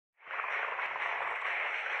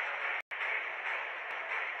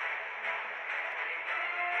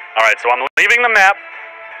Alright, so I'm leaving the map.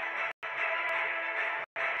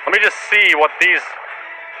 Let me just see what these...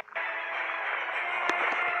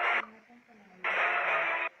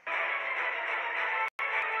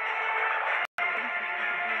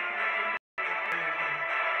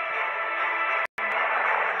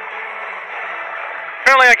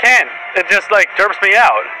 Apparently I can't. It just, like, derps me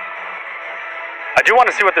out. I do want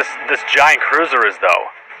to see what this giant cruiser is, though.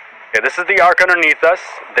 Okay, this is the arc underneath us.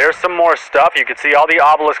 There's some more stuff. You can see all the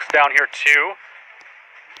obelisks down here, too.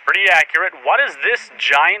 Pretty accurate. What is this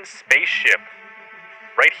giant spaceship?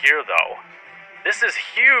 Right here, though. This is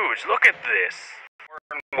huge. Look at this.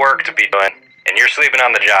 Work to be doing, and you're sleeping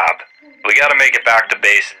on the job. We gotta make it back to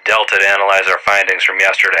base Delta to analyze our findings from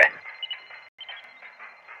yesterday.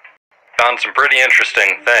 Found some pretty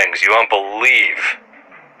interesting things. You won't believe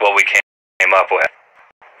what we came up with.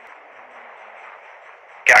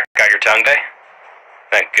 Got your tongue day?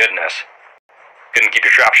 Thank goodness. Couldn't keep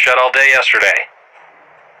your trap shut all day yesterday.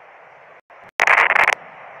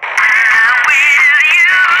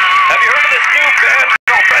 Have you heard of this new band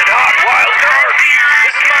called Red Hot Wild Card?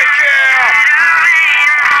 This is my jam!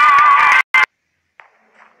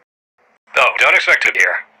 Oh, don't expect to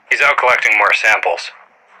hear. He's out collecting more samples.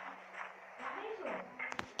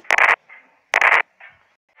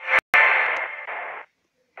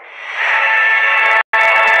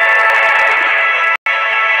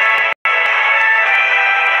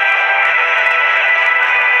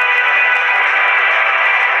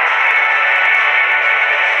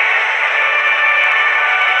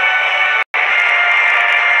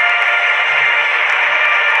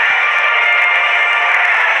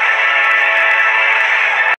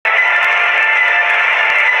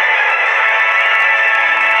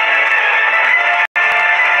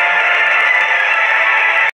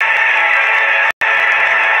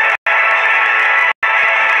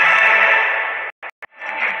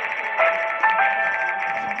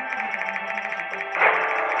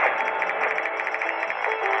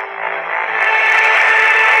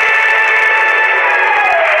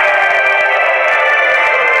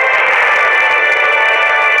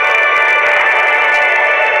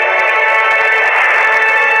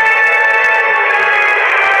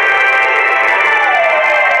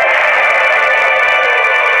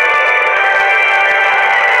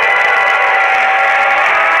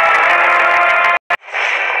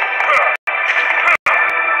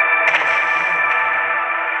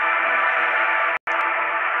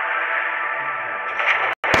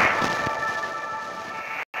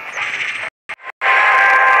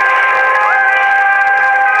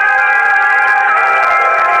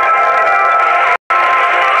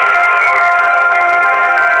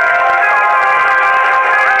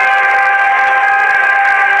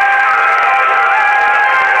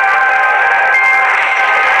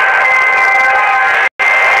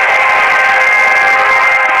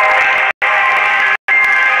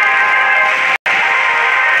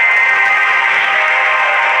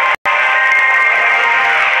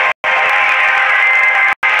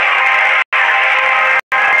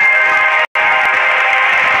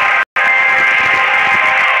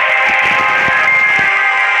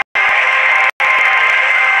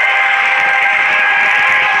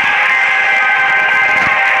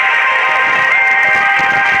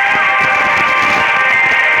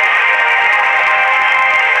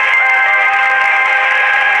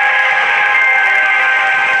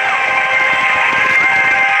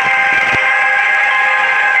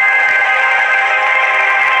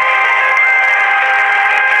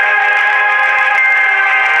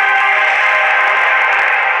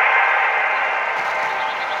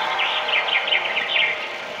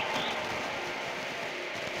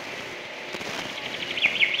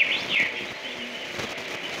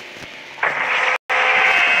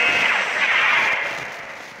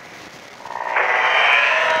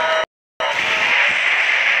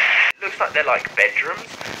 They're like bedrooms,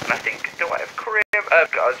 and I think, do I have creative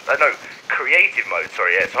mode,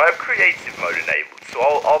 sorry, yeah, so I have creative mode enabled, so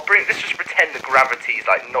I'll bring, let's just pretend the gravity is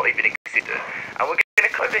like not even existent, and we're going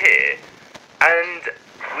to come over here, and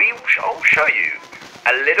I'll show you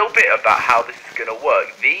a little bit about how this is going to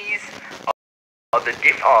work. These are the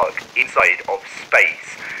diff arc inside of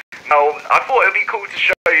space. Now, I thought it would be cool to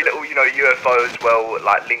show you little, UFO as well,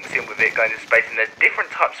 like links in with it going to space, and there's different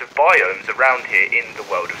types of biomes around here in the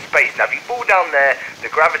world of space. Now, if you fall down there, the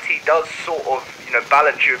gravity does sort of,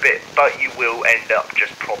 balance you a bit, but you will end up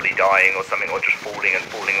just probably dying or something, or just falling and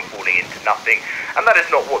falling and falling into nothing, and that is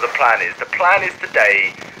not what the plan is. The plan is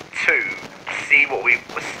today to see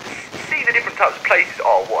the different types of places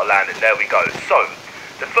are what are landing. There we go. So,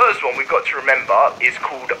 The first one we've got to remember is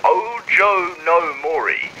called Ojo no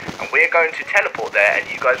Mori, and we're going to teleport there, and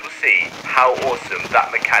you guys will see how awesome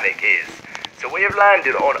that mechanic is. So we have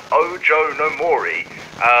landed on Ojo no Mori.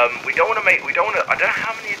 I don't know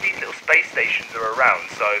how many of these little space stations are around,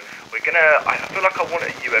 so I feel like I want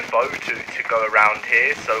a UFO to go around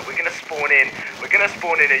here, so we're gonna spawn in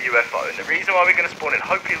a UFO, and the reason why we're gonna spawn in,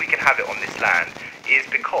 hopefully we can have it on this land, is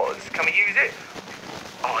because, can we use it?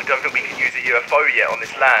 Oh, I don't think we can use a UFO yet on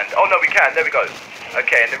this land. Oh no, we can, there we go.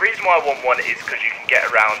 Okay, and the reason why I want one is because you can get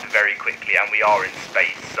around very quickly, and we are in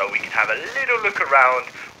space, so we can have a little look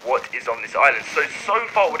around what is on this island. So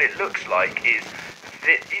far what it looks like is,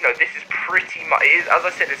 this is pretty much, as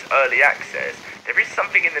I said, it's early access. There is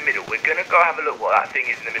something in the middle. We're going to go have a look what that thing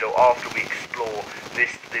is in the middle after we explore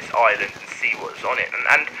this island and see what's on it.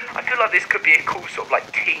 And I feel like this could be a cool sort of like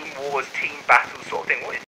team wars, team battle sort of thing.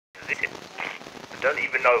 What is this? I don't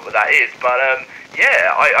even know what that is, but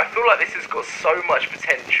yeah, I feel like this has got so much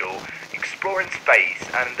potential. Exploring space,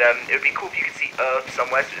 and it would be cool if you could see Earth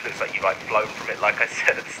somewhere, so it looks like you've like flown from it, like I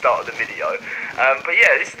said at the start of the video. But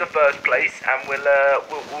yeah, this is the first place, and we'll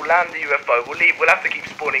land the UFO. We'll have to keep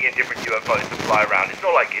spawning in different UFOs to fly around. It's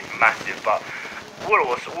not like it's massive, but we'll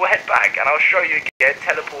head back, and I'll show you again.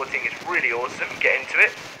 Teleporting is really awesome. Get into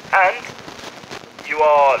it, and you've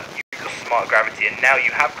got smart gravity, and now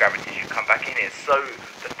you have gravity as you come back in here. So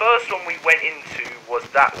the first one we went into was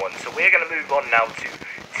that one. So we're going to move on now to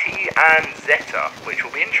T and Zeta, which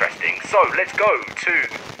will be interesting. So let's go to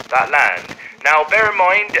that land. Now bear in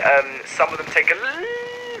mind, some of them take a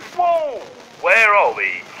whoa, where are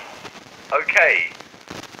we? Okay,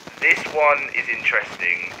 this one is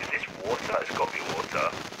interesting. Is this water? It's got to be water.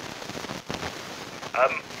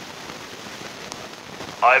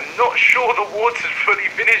 I'm not sure the water's fully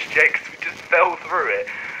finished yet because we just fell through it.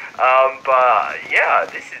 But yeah,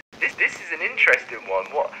 this is an interesting one.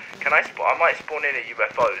 What can I spawn? I might spawn in a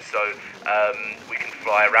UFO, so we can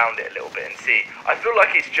fly around it a little bit and see. I feel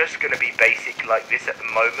like it's just going to be basic like this at the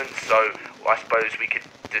moment, so I suppose we could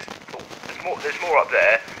just. Oh, there's more up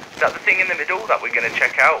there. Is that the thing in the middle that we're going to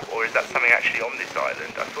check out, or is that something actually on this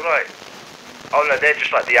island? I feel like. Oh no, they're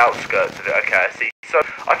just like the outskirts of it. Okay, I see. So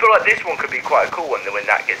I feel like this one could be quite a cool one when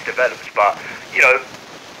that gets developed, but you know.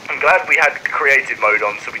 I'm glad we had creative mode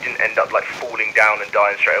on so we didn't end up like falling down and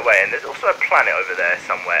dying straight away. And there's also a planet over there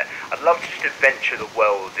somewhere. I'd love to just adventure the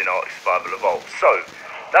worlds in Ark Survival Evolved. So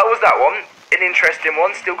that was that one. An interesting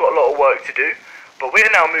one. Still got a lot of work to do. But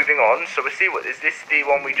we're now moving on. So we'll see what is this the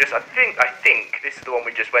one we just I think this is the one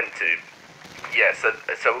we just went to. Yeah, so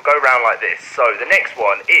we'll go around like this. So the next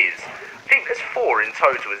one is, I think there's 4 in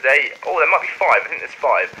total. Is there? Oh, there might be 5. I think there's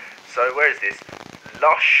 5. So where is this?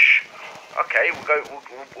 Lush. Okay,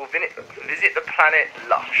 we'll visit the planet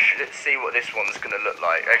Lush. Let's see what this one's going to look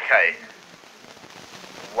like. Okay.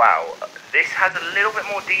 Wow, this has a little bit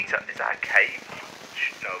more detail. Is that a cave?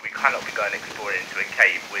 No, we cannot be going exploring into a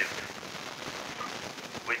cave with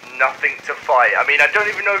nothing to fight. I mean, I don't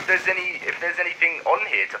even know if there's anything on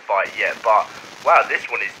here to fight yet. But wow, this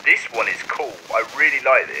one is cool. I really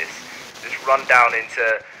like this. Just run down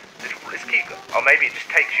into. Let's keep. Oh, maybe it just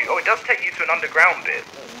takes you. Oh, it does take you to an underground bit.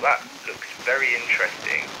 Ooh, that looks very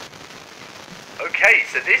interesting. Okay,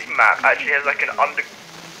 so this map actually has like an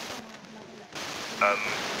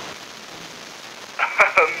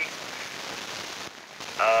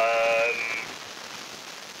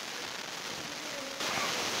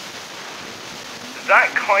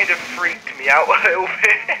that kind of freaked me out a little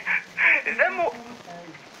bit. Is there more?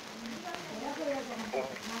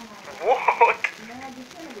 What?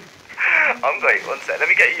 I'm going, one sec, let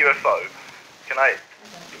me get a UFO. Can I?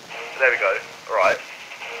 There we go. Alright.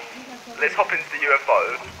 Let's hop into the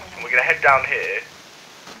UFO. And we're going to head down here.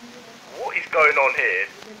 What is going on here?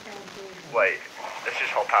 Wait, let's just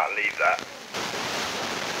hop out and leave that.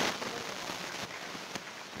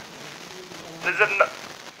 There's a...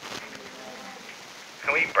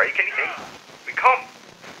 Can we break anything? We can't.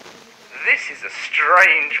 This is a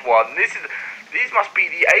strange one. These must be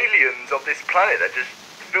the aliens of this planet that just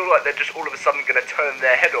feel like they're just all of a sudden going to turn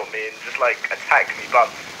their head on me and just like attack me. But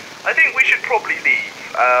I think we should probably leave.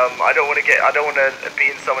 I don't want to be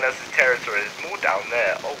in someone else's territory. There's more down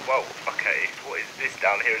there. Oh wow. Okay. What is this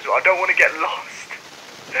down here as well? I don't want to get lost.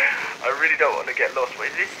 I really don't want to get lost. What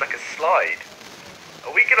is this? Like a slide?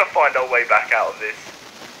 Are we going to find our way back out of this?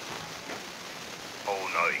 Oh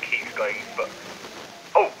no, it keeps going. But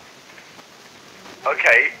oh.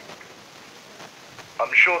 Okay.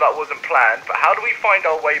 I'm sure that wasn't planned, but how do we find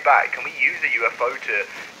our way back? Can we use a UFO to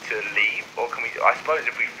leave, or can we? I suppose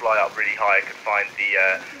if we fly up really high, I could find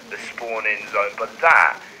the spawn-in zone. But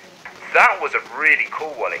that that was a really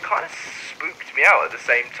cool one. It kind of spooked me out at the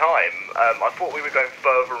same time. I thought we were going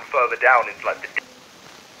further and further down into like the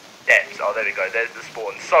depths. Oh, there we go. There's the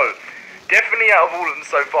spawn. So, definitely out of all of them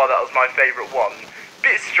so far, that was my favourite one.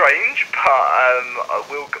 Bit strange, but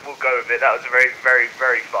we'll go with it. That was very, very,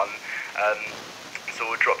 very fun. So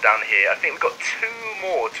we'll drop down here. I think we've got 2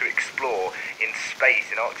 more to explore in space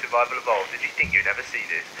in Ark Survival Evolved. Did you think you'd ever see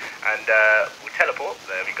this? And we'll teleport.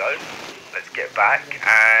 There we go. Let's get back,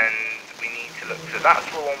 and we need to look. So that's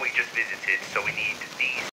the one we just visited. So we need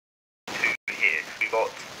these 2 here. We got.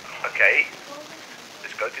 Okay.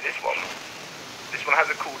 Let's go to this one. This one has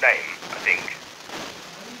a cool name, I think.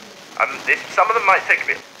 Some of them might take a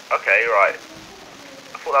bit. Okay, right.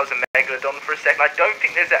 I thought that was a megalodon for a second. I don't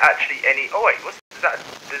think there's actually any. Oh wait, what's that?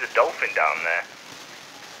 There's a dolphin down there.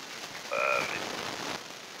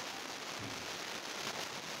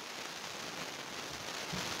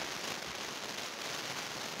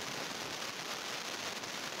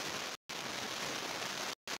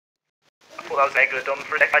 I thought that was a megalodon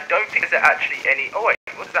for a second. I don't think there's actually any. Oh wait,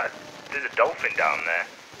 what's that? There's a dolphin down there.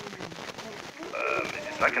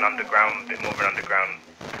 It's like an underground, bit more of an underground.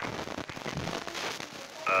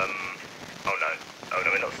 Oh no. Oh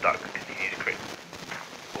no, we're not stuck. Continue to crit.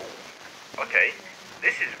 Ooh. Okay.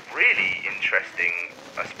 This is really interesting.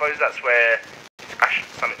 I suppose that's where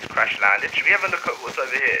something's crash landed. Should we have a look at what's over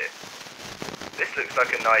here? This looks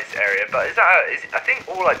like a nice area, but is that I think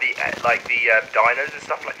all like the dinos and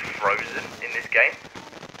stuff like frozen in this game?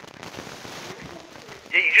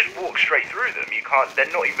 Yeah, you just walk straight through them. You can't. They're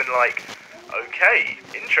not even like. Okay,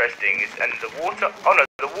 interesting. And the water. Oh no,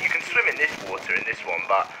 you can swim in this water in this one,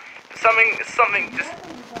 but something just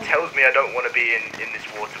tells me I don't want to be in this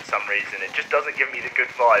water for some reason. It just doesn't give me the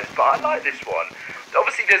good vibes. But I like this one.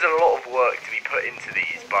 Obviously, there's a lot of work to be put into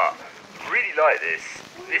these, but I really like this.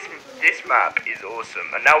 This map is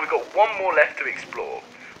awesome. And now we've got 1 more left to explore.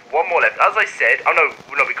 1 more left. As I said, oh no,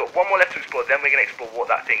 we've got 1 more left to explore, then we're going to explore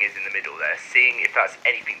what that thing is in the middle there, seeing if that's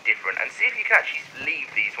anything different, and see if you can actually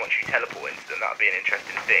leave these once you teleport into them. That would be an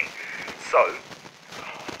interesting thing. So,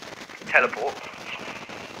 teleport.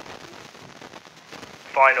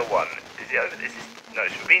 Final one. Is it over? No,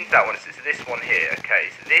 so we've been to that one, so it's this one here.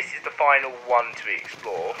 Okay, so this is the final one to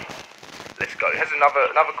explore. Let's go. It has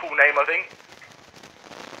another cool name, I think.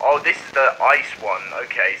 Oh, this is the ice one.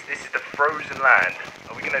 Okay, so this is the frozen land.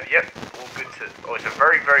 Are we gonna? Yep, all good to. Oh, it's a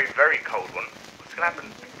very, very, very cold one. What's gonna happen?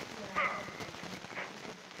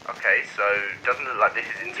 Okay, so doesn't look like this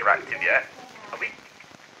is interactive yet. Are we?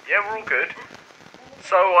 Yeah, we're all good.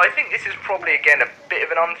 So I think this is probably again a bit of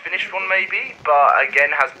an unfinished one, maybe, but again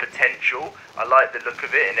has potential. I like the look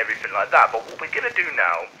of it and everything like that. But what we're gonna do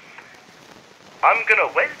now?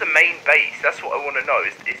 Where's the main base? That's what I want to know.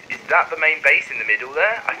 Is that the main base in the middle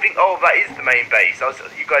there? I think, oh, that is the main base.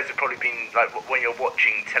 You guys have probably been, like, when you're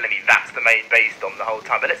watching, telling me that's the main base Dom the whole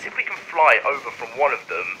time. But let's see if we can fly over from one of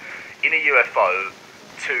them in a UFO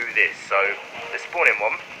to this. So, let's spawn in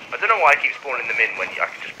one. I don't know why I keep spawning them in when I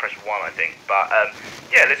can just press 1, I think. But,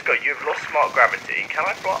 yeah, let's go. You've lost smart gravity. Can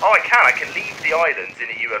I fly? Oh, I can. I can leave the islands in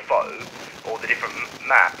a UFO or the different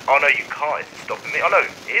map. Oh, no, you can't. It's stopping me. Oh, no,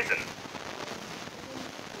 it isn't.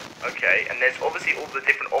 Okay, and there's obviously all the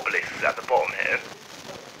different obelisks at the bottom here,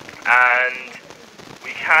 and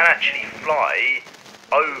we can actually fly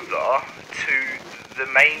over to the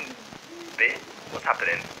main bit. What's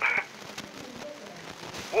happening?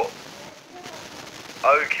 What?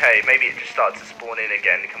 Okay, maybe it just started to spawn in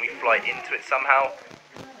again. Can we fly into it somehow?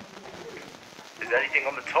 Is there anything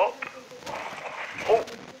on the top? Oh!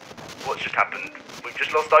 What's just happened? We've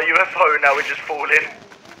just lost our UFO and now we're just falling.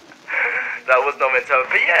 That was not meant to happen.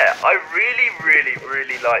 But yeah, I really, really,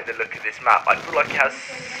 really like the look of this map. I feel like it has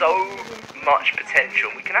so much potential.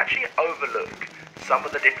 We can actually overlook some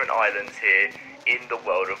of the different islands here in the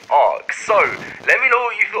world of Ark. So, let me know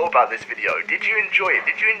what you thought about this video. Did you enjoy it?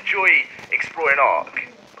 Did you enjoy exploring Ark,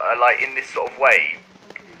 like in this sort of way?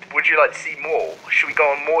 Would you like to see more? Should we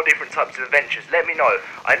go on more different types of adventures? Let me know.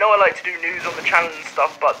 I know I like to do news on the channel and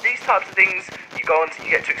stuff, but these types of things, you go on to, you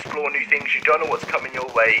get to explore new things, you don't know what's coming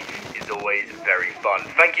your way, is always very fun.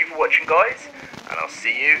 Thank you for watching, guys, and I'll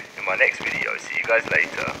see you in my next video. See you guys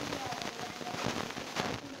later.